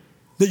wishing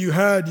that you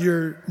had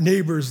your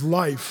neighbor's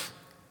life.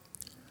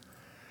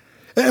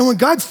 And when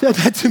God said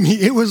that to me,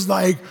 it was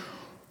like,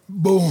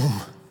 boom,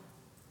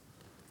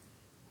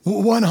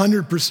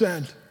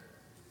 100%.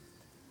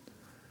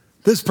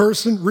 This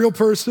person, real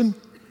person,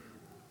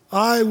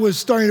 I was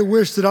starting to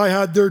wish that I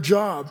had their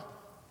job.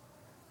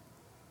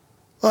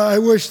 I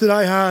wish that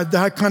I had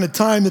that kind of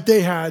time that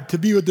they had to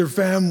be with their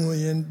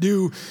family and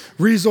do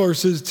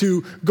resources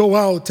to go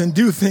out and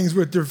do things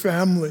with their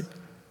family.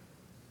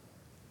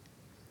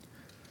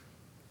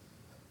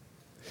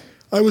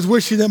 I was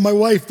wishing that my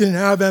wife didn't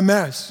have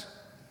MS.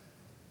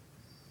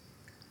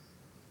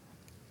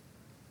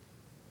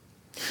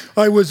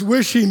 I was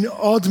wishing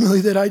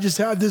ultimately that I just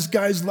had this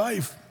guy's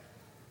life.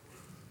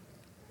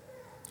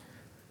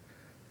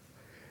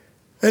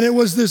 And it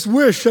was this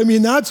wish, I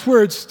mean, that's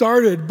where it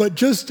started, but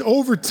just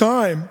over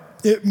time,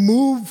 it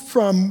moved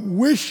from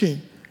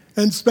wishing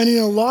and spending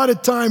a lot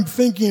of time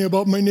thinking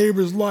about my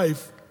neighbor's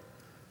life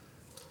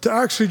to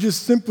actually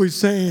just simply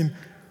saying,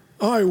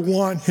 I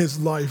want his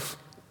life.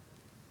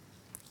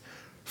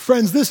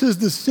 Friends, this is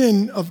the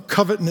sin of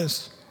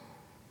covetousness.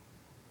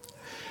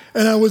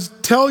 And I was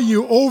tell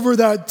you over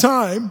that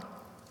time,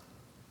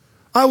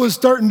 I was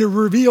starting to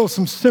reveal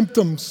some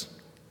symptoms,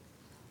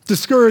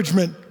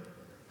 discouragement,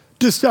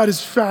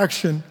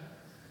 dissatisfaction,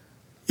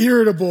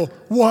 irritable.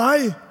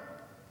 Why?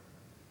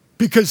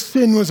 Because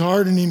sin was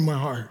hardening my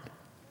heart.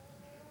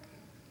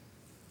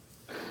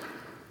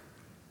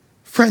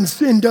 Friends,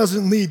 sin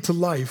doesn't lead to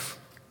life.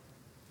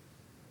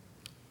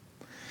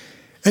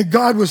 And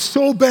God was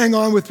so bang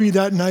on with me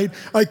that night.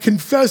 I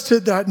confessed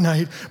it that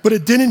night, but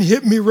it didn't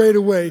hit me right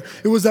away.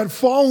 It was that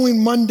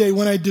following Monday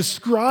when I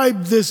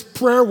described this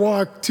prayer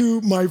walk to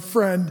my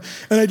friend,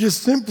 and I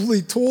just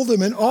simply told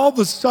him, and all of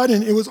a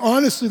sudden, it was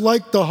honestly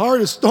like the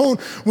heart of stone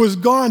was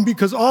gone,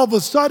 because all of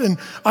a sudden,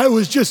 I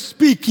was just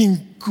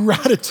speaking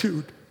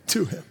gratitude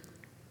to him.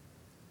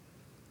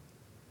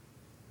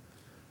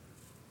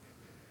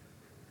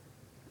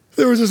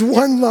 There was this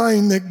one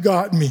line that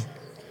got me.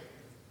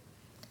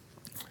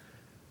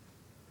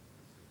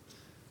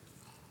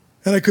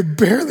 And I could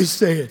barely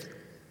say it.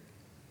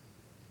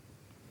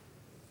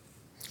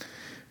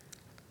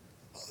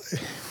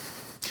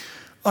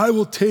 I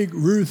will take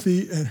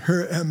Ruthie and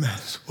her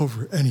MS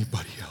over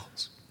anybody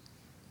else.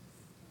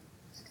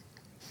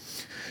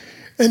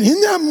 And in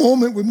that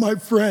moment with my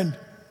friend,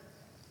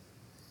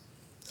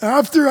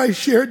 after I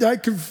shared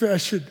that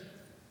confession,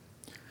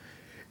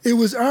 it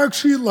was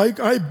actually like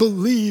I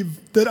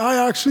believed that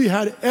I actually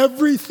had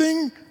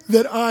everything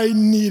that I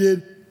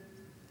needed,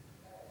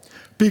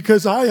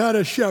 because I had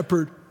a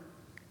shepherd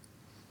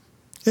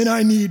and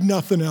I need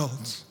nothing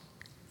else.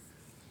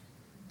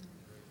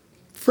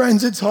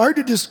 Friends, it's hard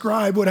to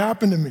describe what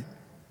happened to me,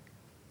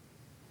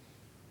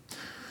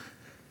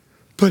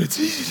 but it's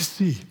easy to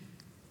see.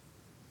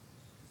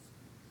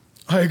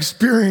 I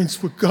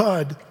experienced what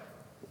God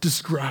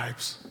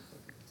describes.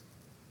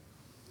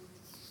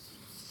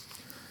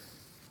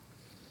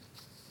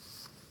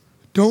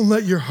 Don't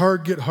let your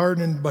heart get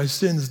hardened by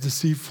sin's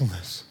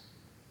deceitfulness.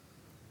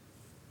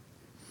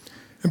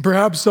 And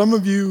perhaps some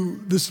of you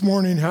this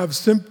morning have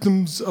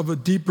symptoms of a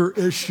deeper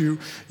issue.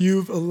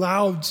 You've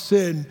allowed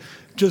sin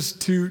just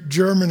to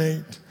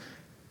germinate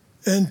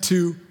and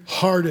to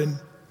harden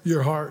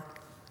your heart.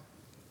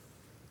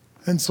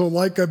 And so,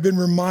 like I've been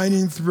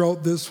reminding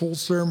throughout this whole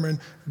sermon,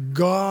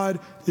 God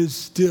is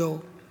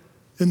still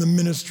in the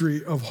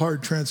ministry of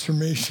heart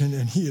transformation,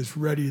 and he is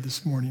ready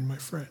this morning, my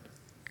friend.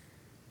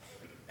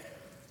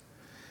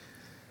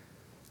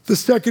 The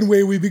second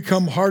way we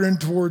become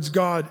hardened towards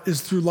God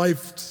is through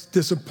life's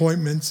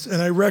disappointments,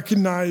 and I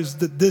recognize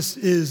that this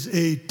is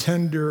a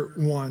tender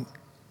one.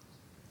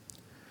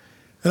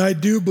 And I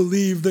do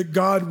believe that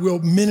God will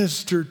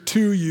minister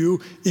to you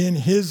in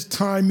his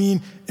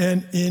timing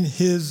and in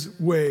his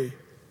way.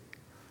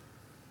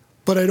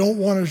 But I don't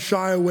want to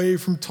shy away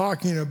from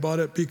talking about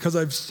it because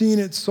I've seen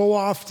it so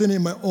often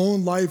in my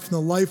own life and the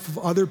life of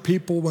other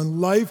people. When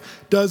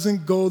life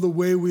doesn't go the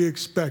way we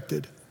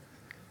expected,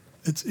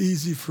 it's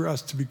easy for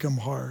us to become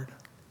hard.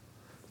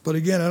 But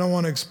again, I don't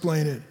want to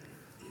explain it.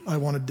 I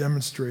want to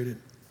demonstrate it.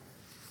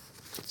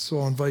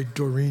 So I'll invite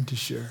Doreen to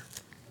share.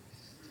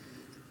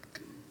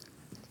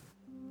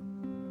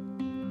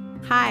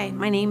 Hi,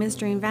 my name is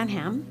Doreen Van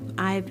Ham.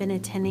 I've been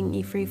attending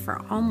E-Free for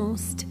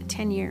almost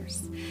 10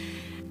 years.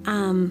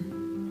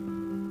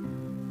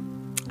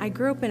 I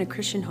grew up in a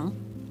Christian home,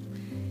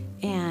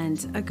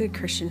 and a good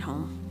Christian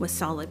home with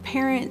solid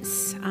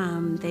parents.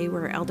 They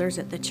were elders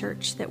at the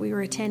church that we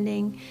were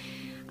attending,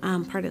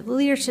 part of the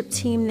leadership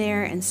team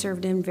there, and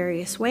served in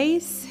various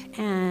ways.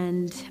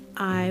 And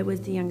I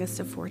was the youngest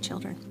of 4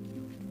 children.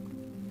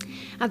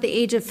 At the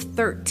age of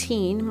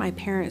 13, my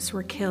parents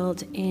were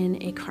killed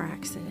in a car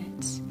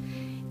accident.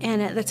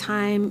 And at the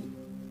time,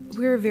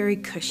 we were very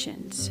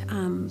cushioned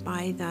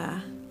by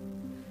the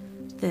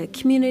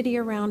community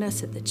around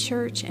us at the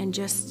church, and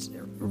just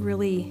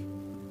really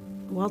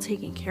well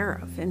taken care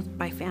of, and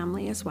by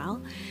family as well.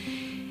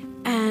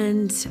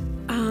 And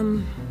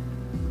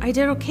I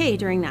did okay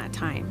during that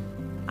time.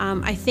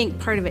 I think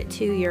part of it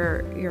too,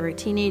 you're a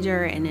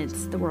teenager and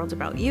it's the world's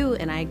about you,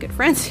 and I had good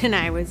friends and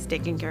I was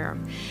taken care of.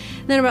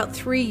 And then about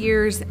 3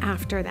 years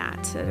after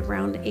that, at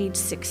around age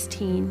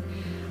 16,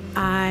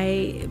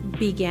 I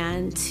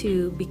began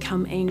to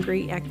become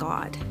angry at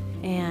God.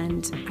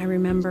 And I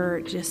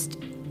remember just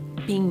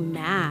being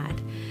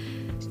mad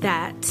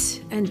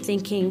and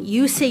thinking,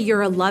 you say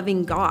you're a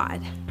loving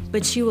God,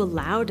 but you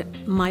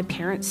allowed my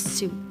parents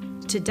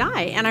to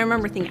die. And I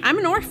remember thinking, I'm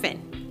an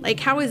orphan.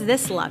 Like, how is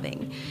this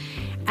loving?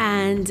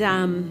 And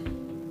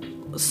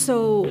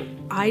so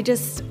I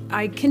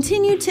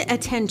continued to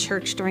attend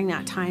church during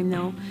that time,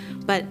 though,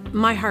 but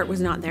my heart was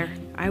not there.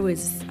 I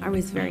was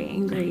very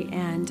angry,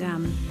 and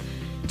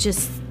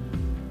just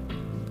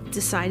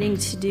deciding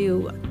to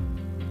do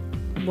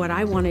what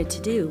I wanted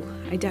to do.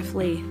 I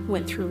definitely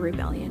went through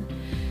rebellion.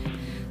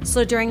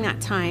 So during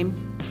that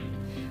time,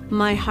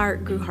 my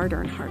heart grew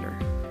harder and harder.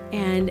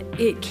 And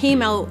it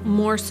came out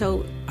more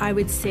so, I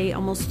would say,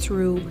 almost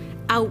through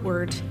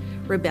outward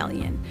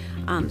rebellion.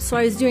 So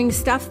I was doing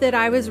stuff that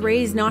I was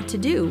raised not to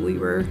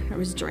do. I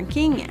was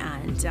drinking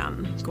and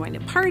going to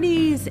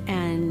parties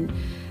and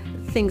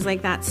things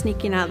like that,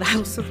 sneaking out of the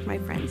house with my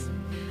friends.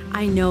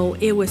 I know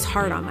it was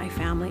hard on my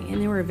family,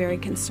 and they were very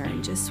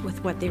concerned just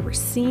with what they were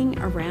seeing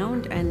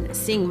around and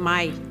seeing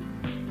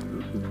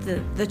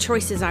the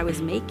choices I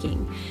was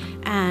making.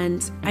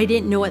 And I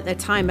didn't know at the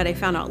time, but I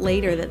found out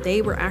later that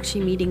they were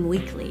actually meeting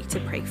weekly to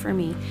pray for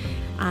me.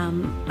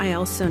 I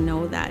also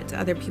know that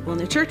other people in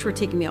the church were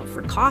taking me out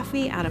for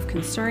coffee out of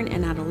concern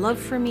and out of love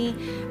for me.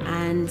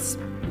 And,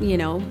 you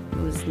know, it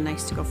was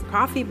nice to go for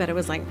coffee, but it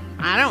was like,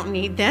 I don't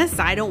need this.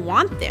 I don't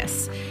want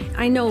this.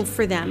 I know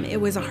for them, it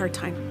was a hard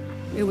time.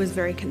 It was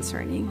very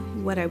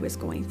concerning what I was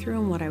going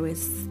through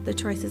and the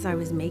choices I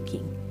was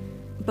making.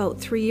 About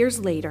 3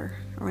 years later,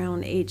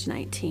 around age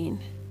 19,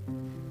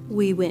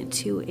 we went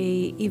to a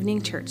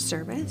evening church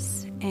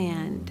service,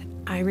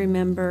 and I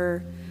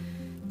remember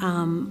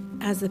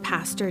as the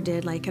pastor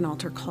did like an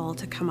altar call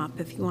to come up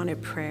if you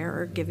wanted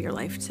prayer or give your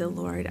life to the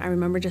Lord. I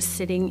remember just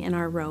sitting in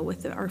our row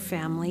with our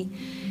family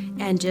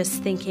and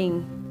just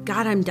thinking,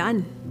 God, I'm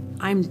done.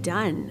 I'm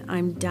done.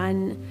 I'm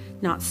done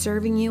not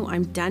serving you.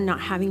 I'm done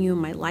not having you in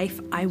my life.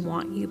 I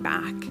want you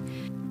back.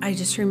 I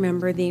just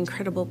remember the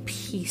incredible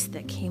peace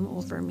that came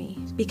over me,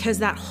 because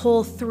that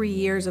whole 3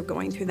 years of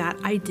going through that,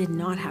 I did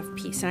not have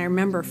peace. And I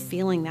remember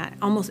feeling that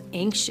almost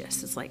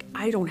anxious. It's like,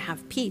 I don't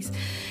have peace.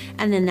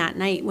 And then that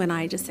night when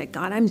I just said,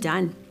 God, I'm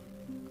done,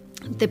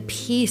 the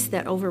peace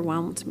that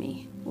overwhelmed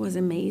me was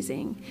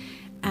amazing.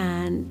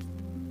 And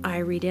I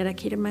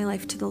rededicated my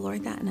life to the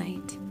Lord that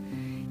night.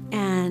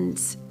 And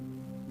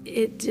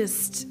it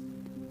just,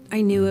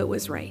 I knew it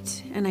was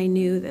right, and I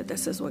knew that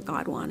this is what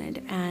God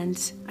wanted.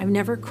 And I've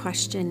never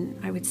questioned,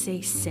 I would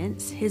say,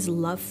 since his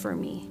love for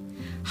me.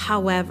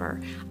 However,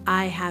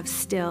 I have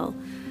still,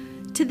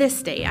 to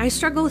this day, I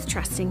struggle with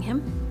trusting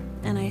him.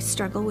 and I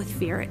struggle with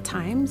fear at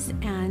times,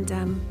 and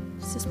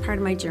it's just part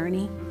of my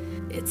journey.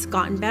 It's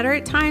gotten better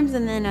at times,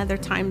 and then other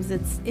times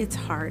it's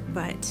hard,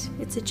 but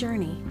it's a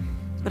journey.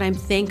 But I'm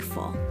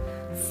thankful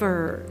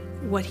for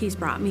what he's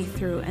brought me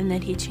through, and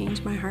that he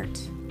changed my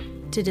heart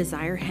to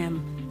desire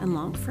him and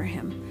long for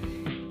him.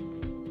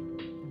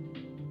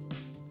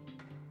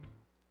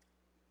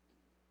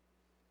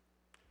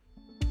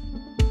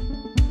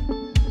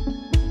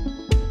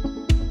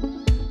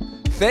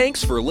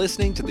 Thanks for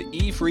listening to the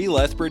E Free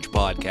Lethbridge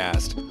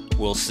podcast.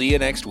 We'll see you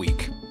next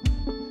week.